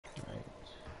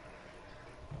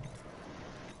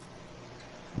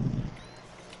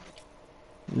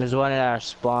There's one at our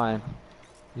spawn.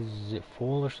 Is it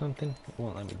full or something? It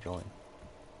won't let me join.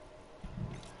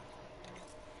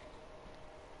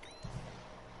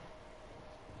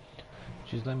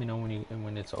 Just let me know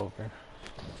when it's over,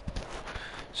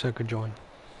 so I could join.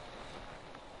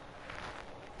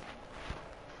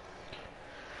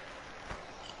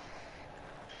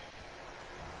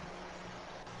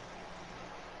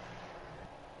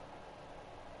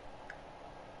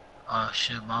 Oh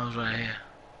shit, mom's right here.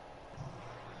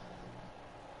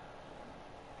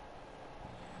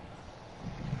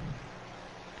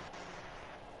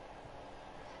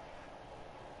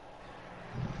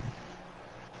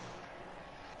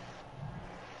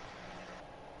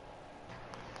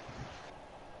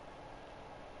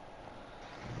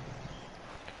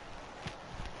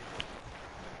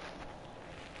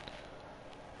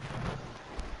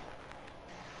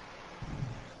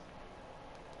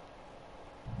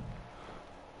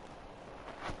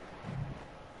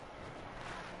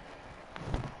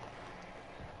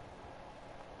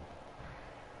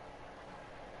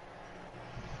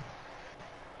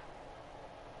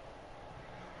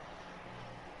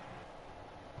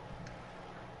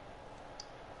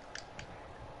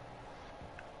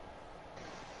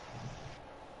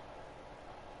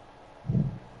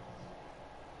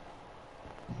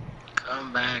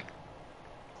 Come back.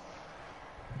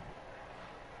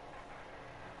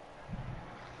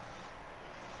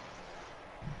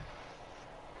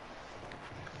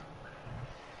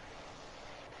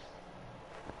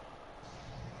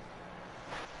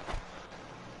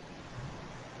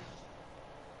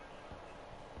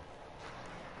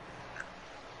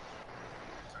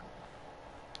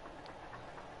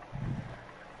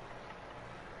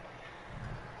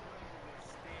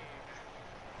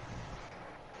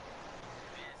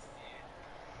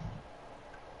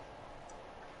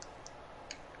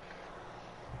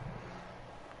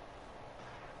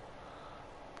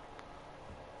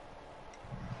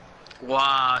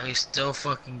 Wow, he still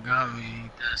fucking got me.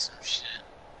 That's some shit.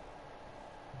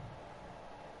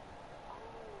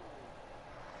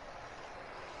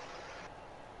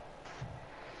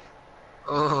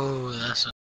 Oh, that's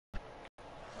a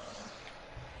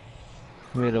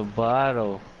With a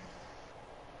bottle.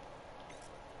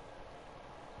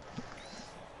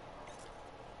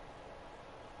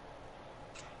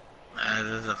 this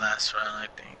is the last round, I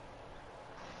think.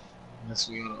 Unless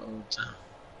we go to overtime.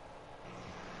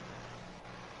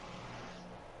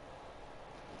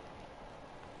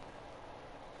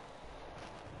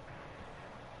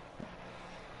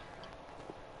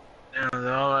 Damn,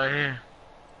 they're all right here.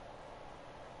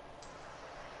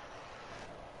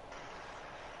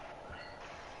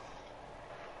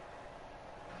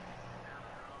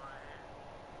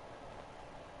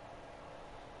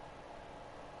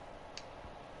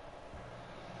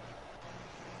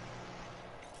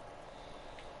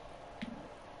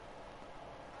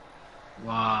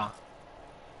 Wow.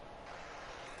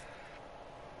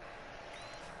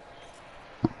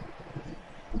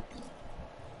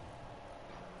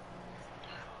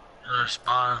 Another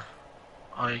spawn.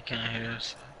 Oh, you can't hear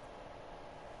us.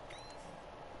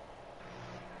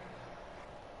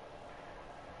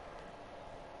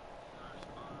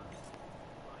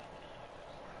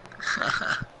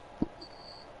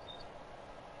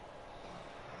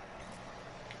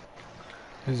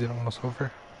 Is it almost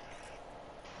over?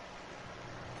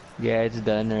 Yeah, it's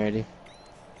done already.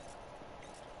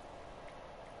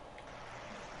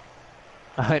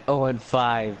 I went 0 and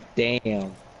 5.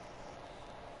 Damn.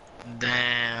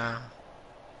 Damn.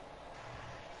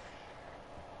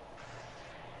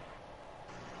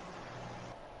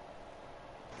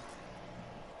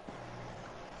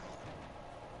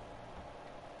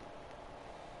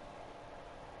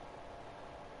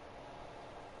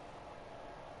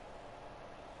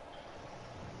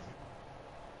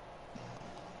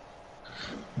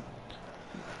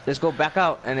 Let's go back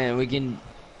out and then we can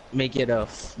make it a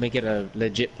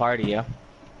legit party, yeah.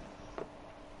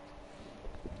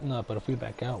 No, but if we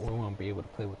back out, we won't be able to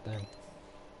play with them.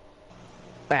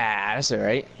 Ah, that's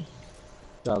alright.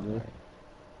 It's all good.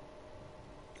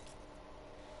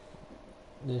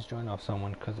 Just join off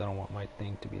someone because I don't want my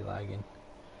thing to be lagging.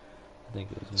 I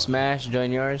think it was mine. Smash,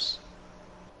 join yours.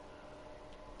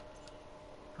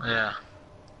 Yeah.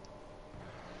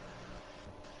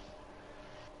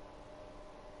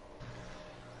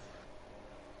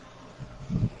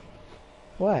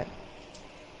 What?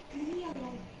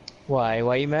 Why?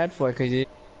 Why are you mad for? Cause you.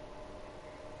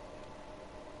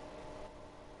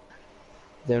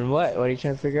 Then what? What are you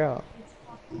trying to figure out?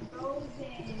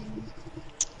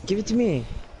 Give it to me.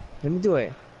 Let me do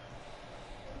it.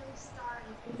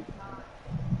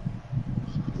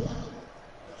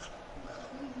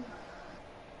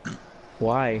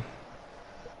 Why?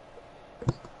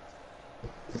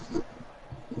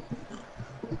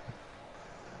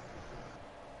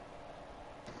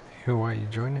 Here, why are you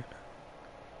joining?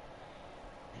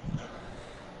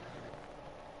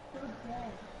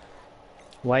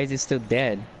 Why is it still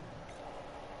dead?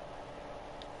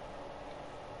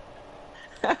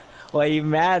 Why you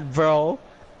mad, bro?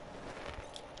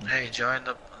 Hey, join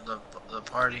the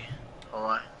party. Or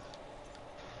why?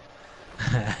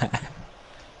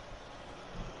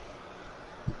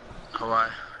 Or why?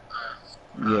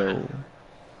 Alright. Yo.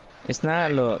 It's not,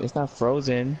 Hey, look, it's not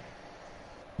frozen.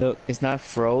 Look, it's not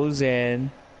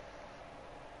frozen.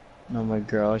 No, my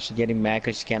girl, she's getting mad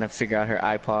because she can't figure out her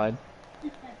iPod.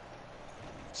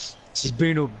 She's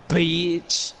being a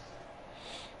bitch.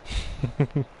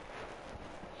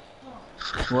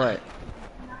 What?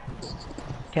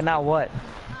 Cannot what?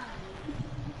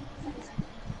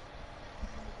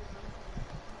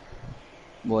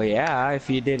 Well, yeah, if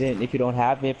you don't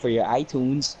have it for your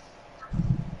iTunes.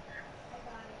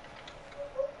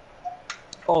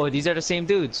 Oh, these are the same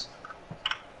dudes.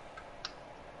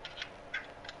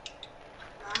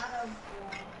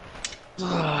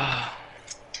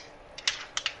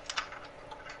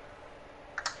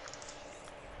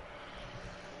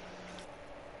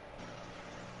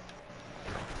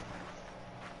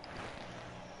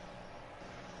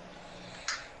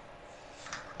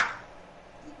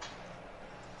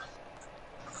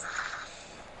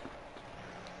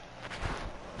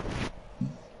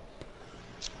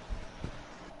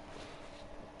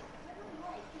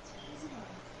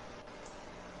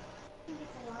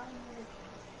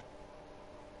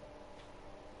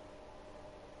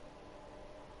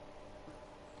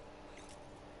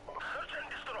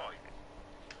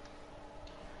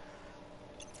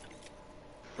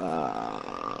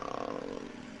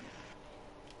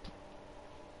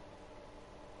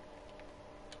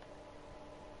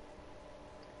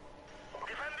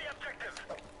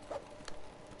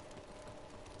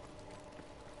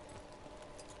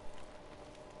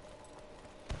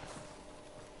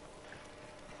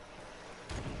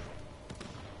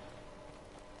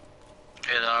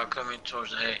 hey, they're all coming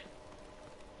towards A.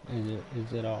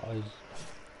 Is it all,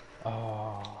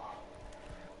 oh,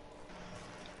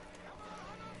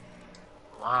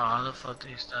 Wow, how the fuck did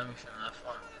he stab me from that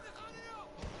far?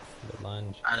 the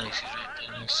lunge. Alex is right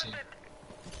there next to you.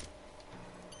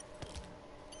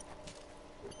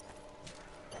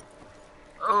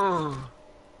 Oh,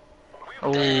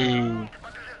 Oh.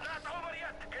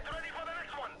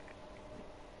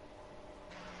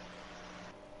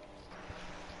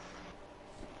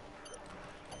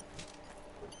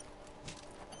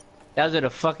 That was with a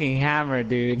fucking hammer,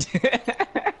 dude.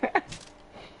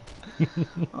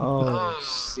 Oh,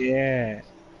 oh. shit.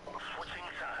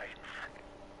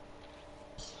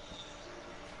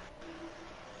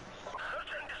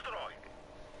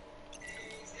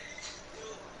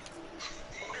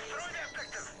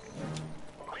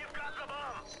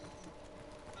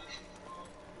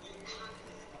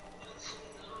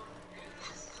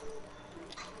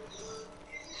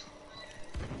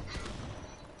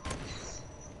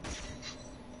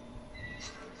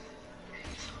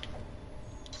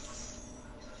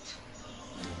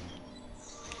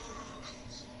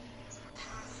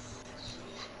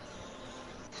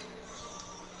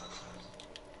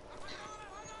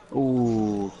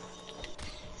 Ooh.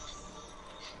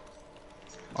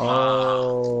 Wow.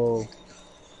 Oh.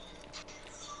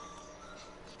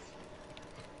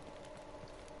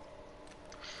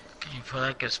 Can you put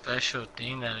like a special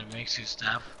thing that it makes you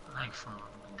stab like from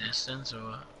a distance or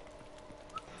what?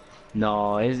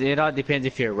 No, it all depends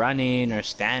if you're running or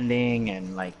standing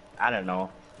and like, I don't know.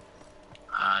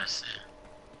 Ah, I see.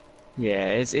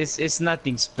 Yeah, it's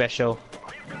nothing special.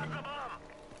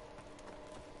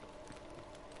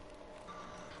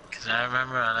 Cause I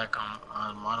remember like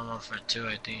on Modern Warfare 2,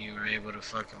 I think you were able to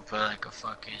fucking put like a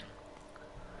fucking.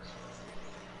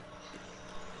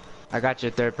 I got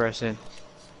your third person.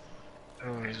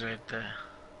 Oh, he's right there.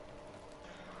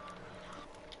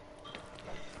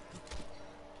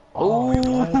 Oh,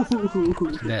 what?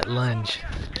 Ooh. That lunge.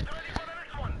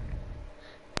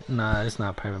 Nah, it's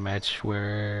not a private match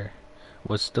where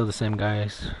was still the same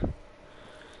guys.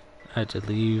 I had to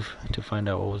leave to find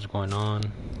out what was going on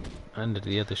under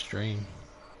the other stream.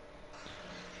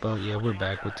 But yeah, we're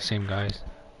back with the same guys.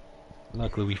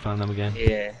 Luckily we found them again.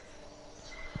 Yeah.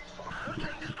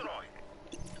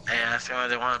 Hey, I feel like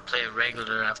they want to play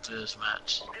regular after this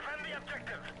match.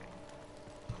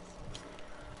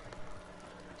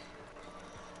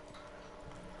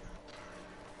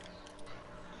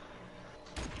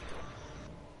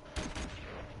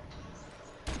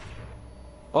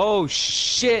 Oh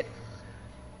shit.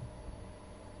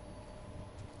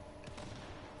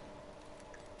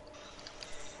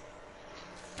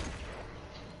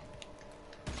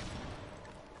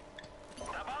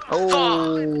 Fuck!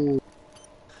 Oh,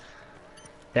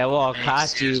 that wall Alex, caught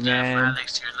to your you, left, man.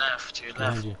 Alex, to your left, to your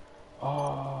Behind left. you.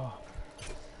 Oh.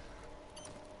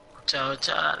 Tell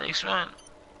Alex, run.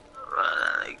 Run,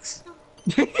 Alex.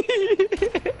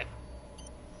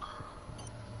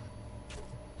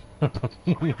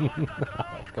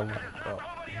 Come on, bro.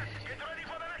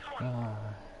 Ah.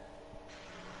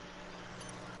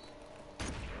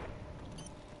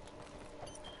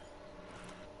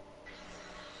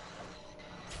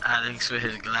 Alex with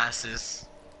his glasses.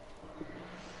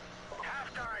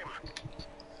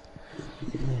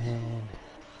 Man.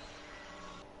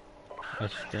 I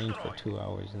streamed for 2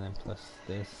 hours and then plus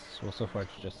this. Well, so far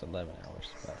it's just 11 hours,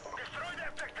 but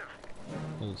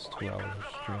it was 2 hours of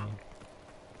streaming.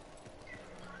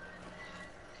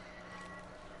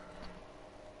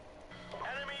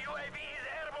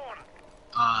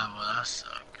 Oh, well, that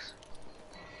sucks.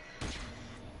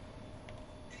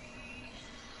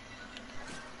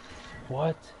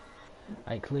 What?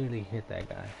 I clearly hit that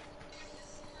guy.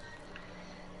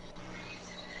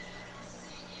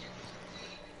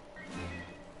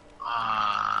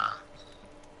 Ah.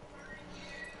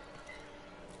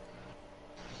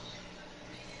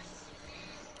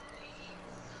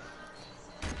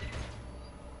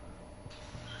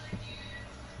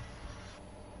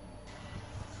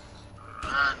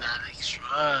 Run, Alex,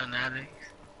 run, Alex.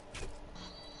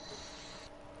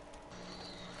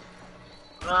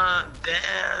 Run,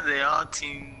 damn, they all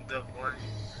teamed up on you.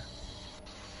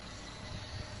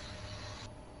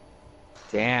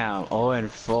 Damn, 0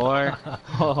 and 4. What are you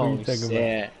Oh talking about?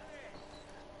 shit.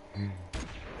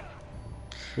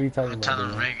 What are you talking I'm about, telling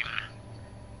them dude? regular.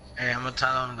 Hey, I'm gonna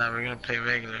tell them that we're gonna play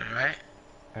regular, right?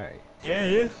 Alright. Yeah,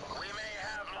 yeah.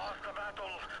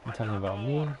 You talking about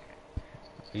me? Or are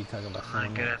you talking about I'm not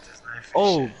someone good else? at this knife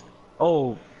Oh, shit.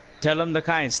 oh. Tell them the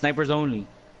kind. Snipers only.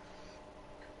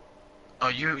 Oh,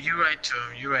 you right to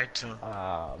him. You right to him.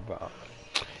 Ah, bro.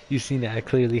 You seen that I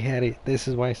clearly had it. This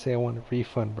is why I say I want a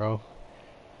refund, bro.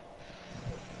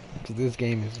 Because this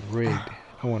game is rigged.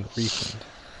 I want a refund.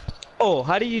 Oh,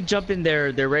 how do you jump in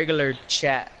their regular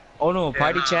chat? Oh no, Yeah,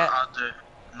 party no, chat. I'll do it.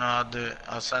 No, I'll do it.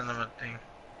 I'll send them a thing.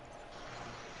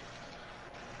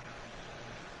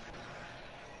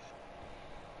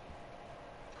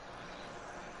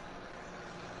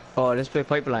 Oh, let's play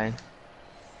pipeline.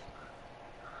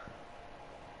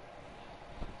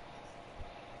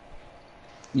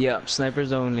 Yep,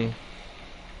 snipers only.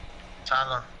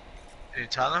 Tell him. Did you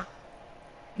tell him?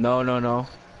 No, no, no.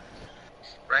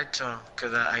 Write to him,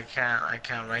 cause I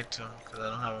can't write to him, cause I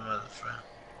don't have him as a friend.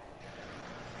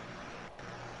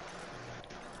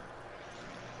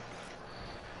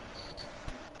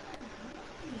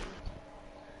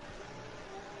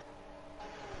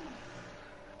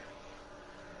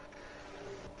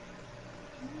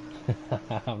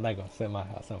 I'm not gonna set my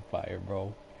house on fire,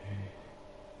 bro.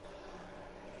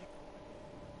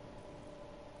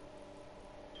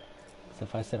 So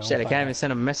if I set it on Shit, I can't even fire,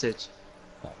 send a message.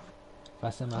 if I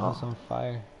set my house Oh, on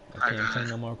fire, I I can't got play it.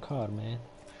 no more COD, man.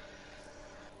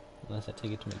 Unless I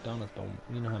take it to McDonald's, but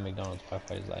you know how McDonald's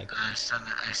Wi-Fi is like. I send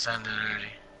it already.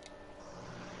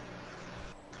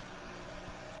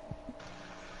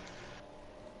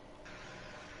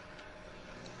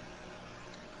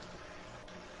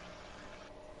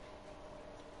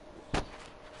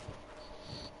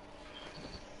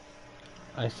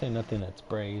 I say nothing that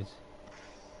sprays.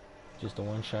 Just a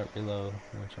one-shot reload.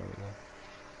 One-shot reload.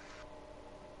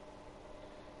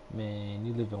 Man,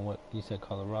 you live in what? You said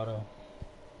Colorado?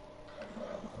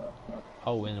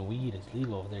 Oh, and weed is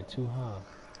legal over there too, huh?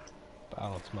 But I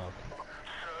don't smoke.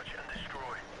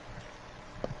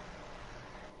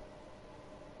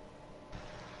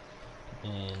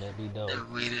 Man, that'd be dope. The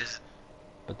weed is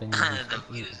But then you'd be the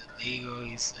weed is illegal.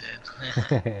 He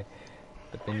said.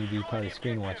 but then you'd be probably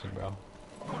screen watching, bro.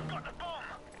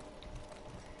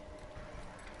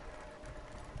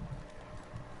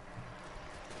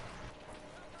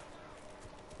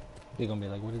 They're gonna be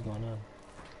like, what is going on?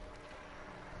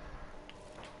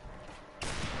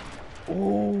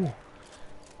 Oh,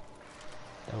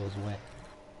 that was wet.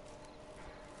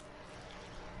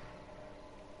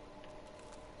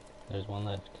 There's one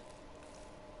left.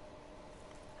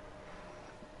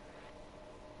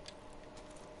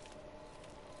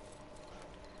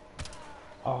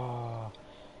 Oh,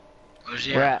 Where's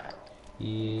he we're at? at.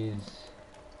 he is.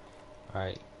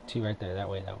 Alright, two right there. That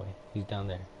way, that way. He's down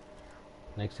there.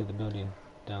 Next to the building.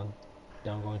 Down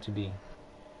going to B.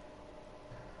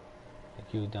 Like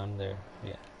he was down there.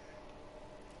 Yeah.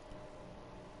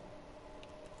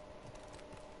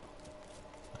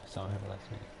 I saw him last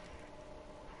minute.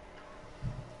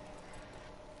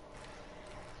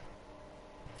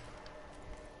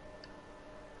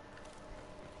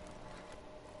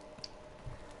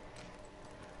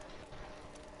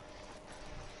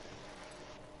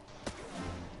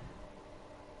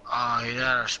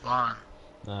 our spawn.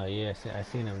 Yeah, I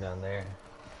seen him down there.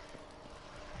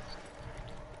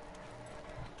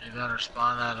 They got our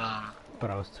spawn at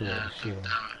But I was too low yeah, to good shoot him.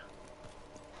 damn it.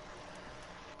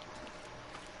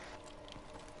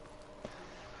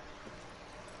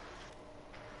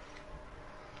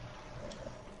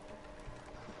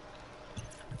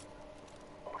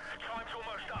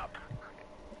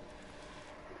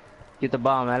 Get the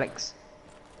bomb, Alex.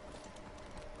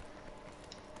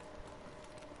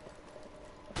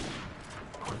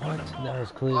 What? That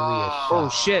was clearly a Oh shot. Oh,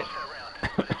 shit!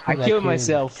 I that killed clearly,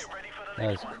 myself. that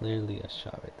was clearly a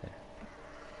shot right there.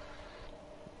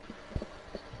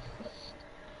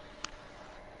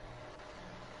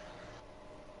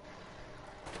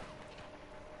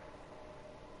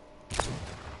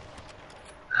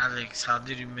 Alex, how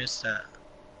did you miss that?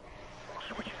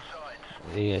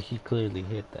 Yeah, he clearly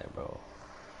hit that, bro.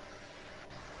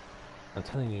 I'm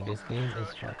telling you, this game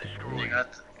is fucking rigged.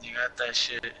 You got that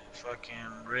shit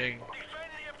fucking rigged.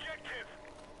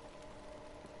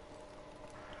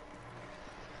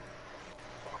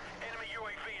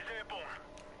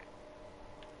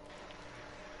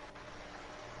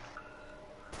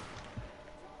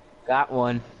 Got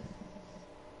one.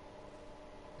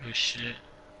 Good shit.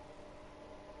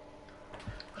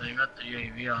 Oh, they got the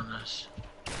UAV on us.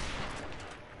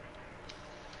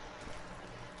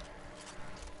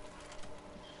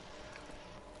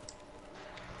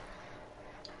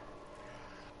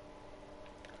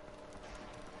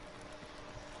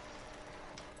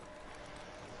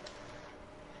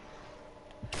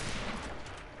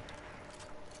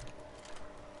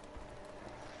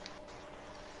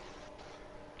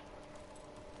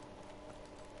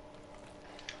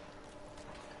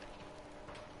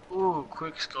 Ooh,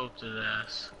 quick scoped his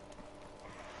ass.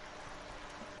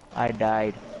 I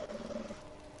died.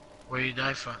 Where you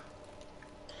die from?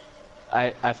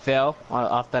 I fell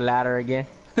off the ladder again.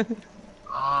 Oh,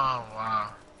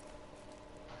 wow.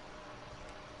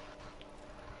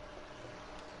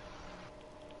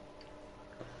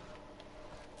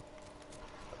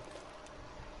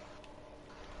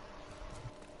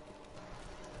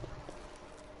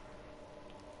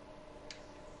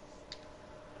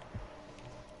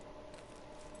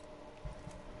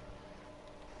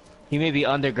 He may be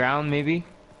underground, maybe.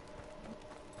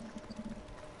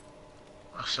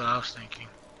 That's what I was thinking.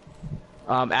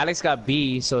 Alex got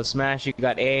B, so Smash, you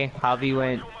got A. Javi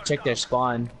went check their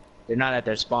spawn. They're not at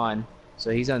their spawn, so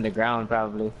he's underground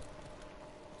probably.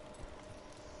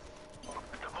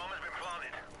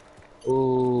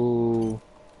 Ooh.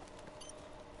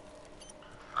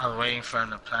 I was waiting for him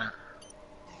to plant.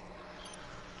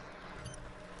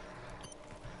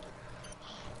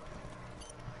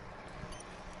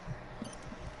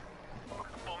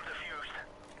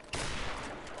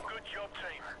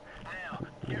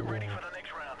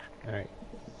 Alright.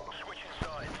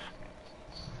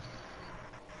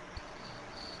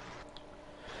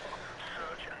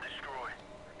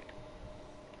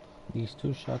 These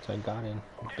two shots I got in,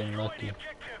 I've been lucky.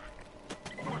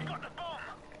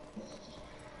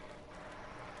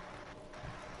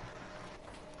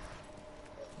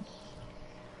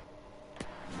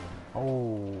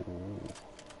 Oh.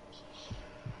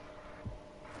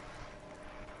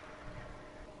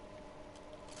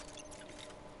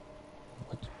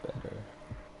 What's better?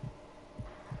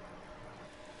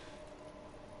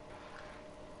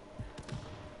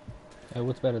 Hey,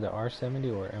 what's better, the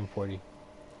R70 or M40?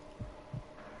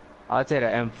 I'll take the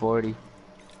M40.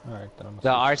 Alright, then I'm The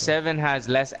gonna switch to it. R7 has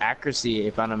less accuracy,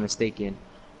 if I'm not mistaken.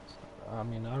 I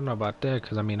mean, I don't know about that,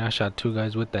 because I mean, I shot two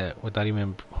guys with that without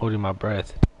even holding my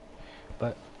breath.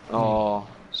 But, Oh.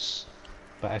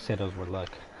 but I said those were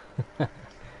luck. 2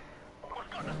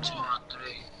 on 3.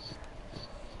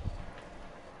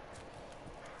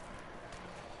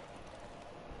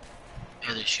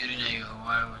 Yeah, they're shooting at you,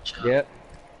 Hawaii, watch out. Yep.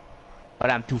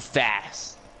 But I'm too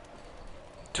fast.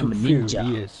 Too I'm a ninja.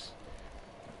 furious.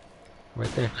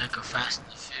 Right there. Like a Fast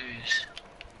and the Furious.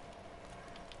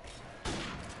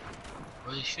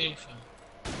 Where are they shooting from?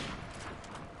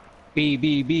 B,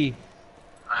 B, B.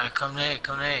 Alright, come there,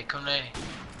 come there, come there.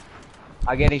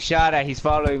 I'm getting shot at. He's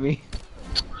following me.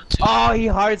 1, 2. Oh, he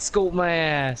hard scoped my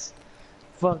ass.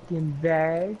 Fucking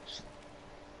badge.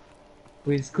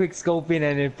 With his quick scoping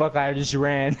and then fuck, I just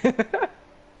ran. Damn.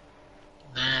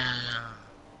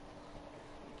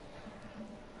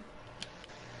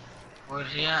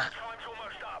 Where's he at?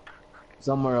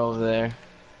 Somewhere over there.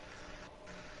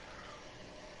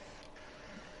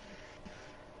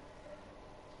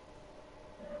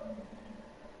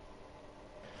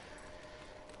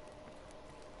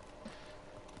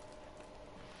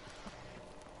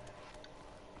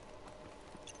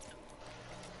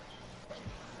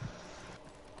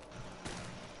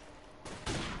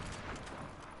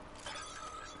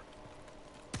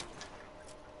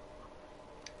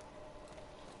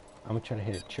 gonna try to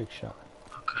hit a trick shot.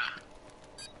 Okay.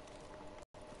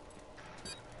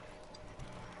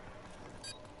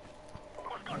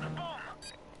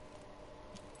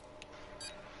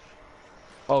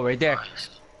 Oh, right there.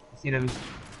 Nice. See them?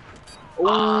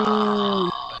 Oh,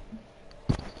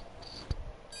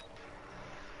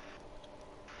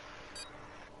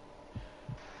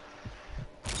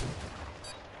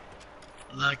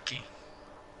 Oh, lucky.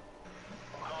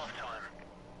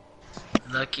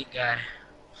 Lucky guy.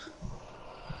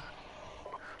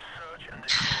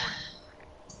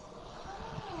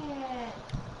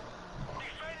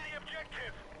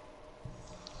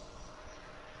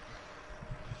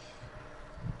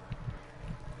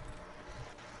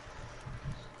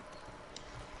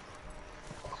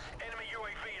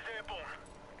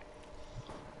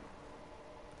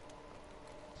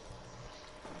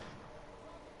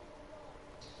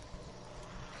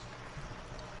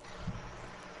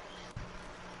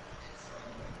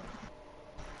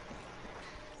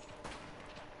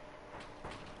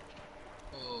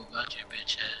 Oh, got your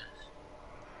bitch ass.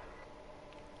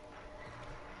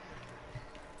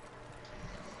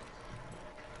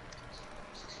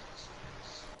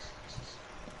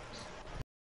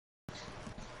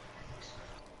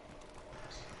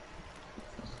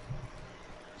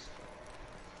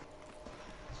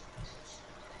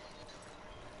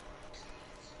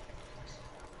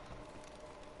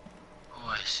 Oh,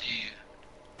 I see you.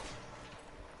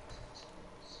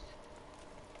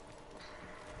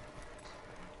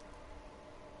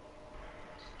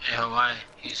 Hey, Hawaii,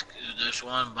 there's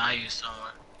one by you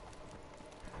somewhere.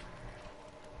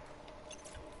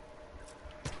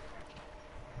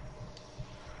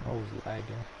 I was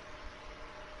lagging.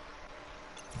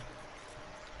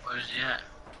 Where's he at?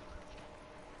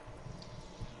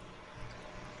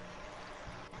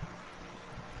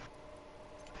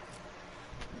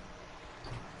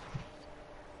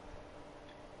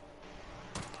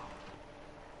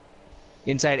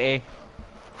 inside A.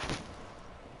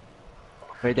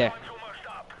 Right there.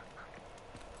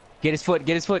 Get his foot,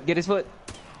 get his foot, get his foot.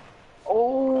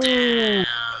 Oh! Damn,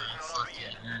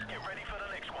 fucking.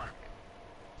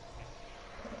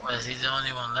 Was he the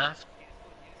only one left?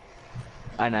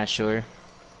 I'm not sure.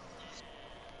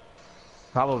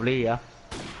 Probably, yeah.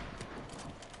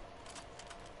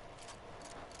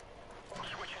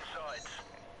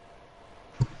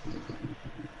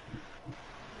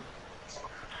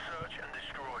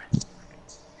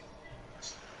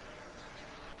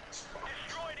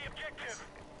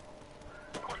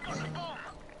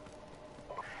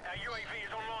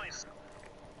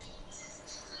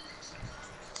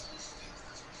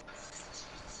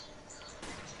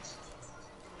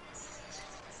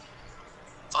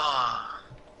 Oh,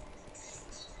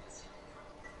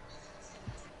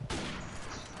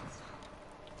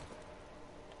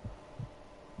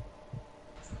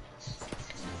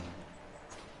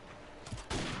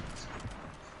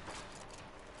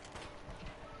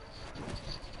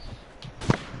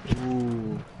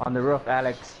 Ooh, on the roof,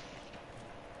 Alex.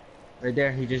 Right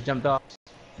there, he just jumped off.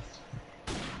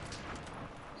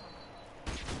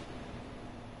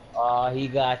 Oh, he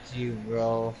got you,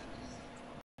 bro.